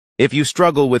If you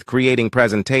struggle with creating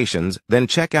presentations, then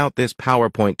check out this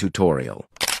PowerPoint tutorial.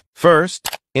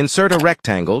 First, insert a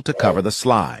rectangle to cover the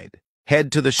slide.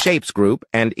 Head to the Shapes group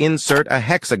and insert a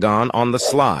hexagon on the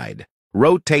slide.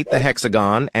 Rotate the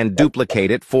hexagon and duplicate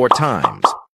it 4 times.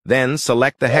 Then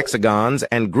select the hexagons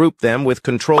and group them with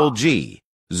Ctrl-G.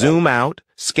 Zoom out,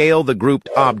 scale the grouped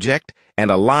object, and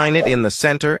align it in the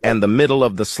center and the middle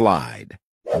of the slide.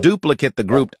 Duplicate the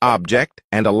grouped object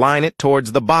and align it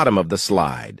towards the bottom of the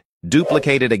slide.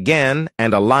 Duplicate it again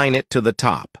and align it to the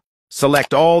top.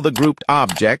 Select all the grouped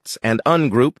objects and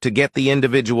ungroup to get the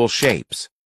individual shapes.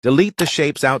 Delete the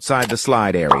shapes outside the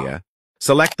slide area.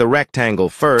 Select the rectangle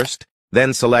first,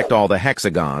 then select all the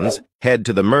hexagons, head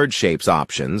to the Merge Shapes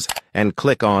options, and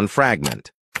click on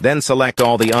Fragment. Then select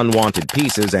all the unwanted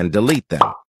pieces and delete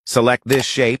them. Select this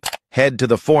shape, head to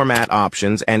the Format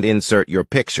options, and insert your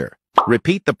picture.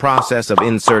 Repeat the process of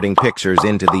inserting pictures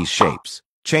into these shapes.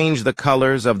 Change the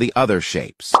colors of the other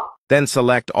shapes. Then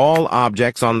select all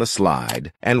objects on the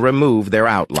slide and remove their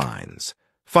outlines.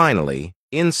 Finally,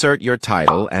 insert your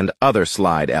title and other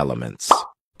slide elements.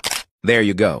 There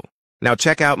you go. Now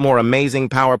check out more amazing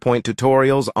PowerPoint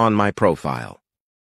tutorials on my profile.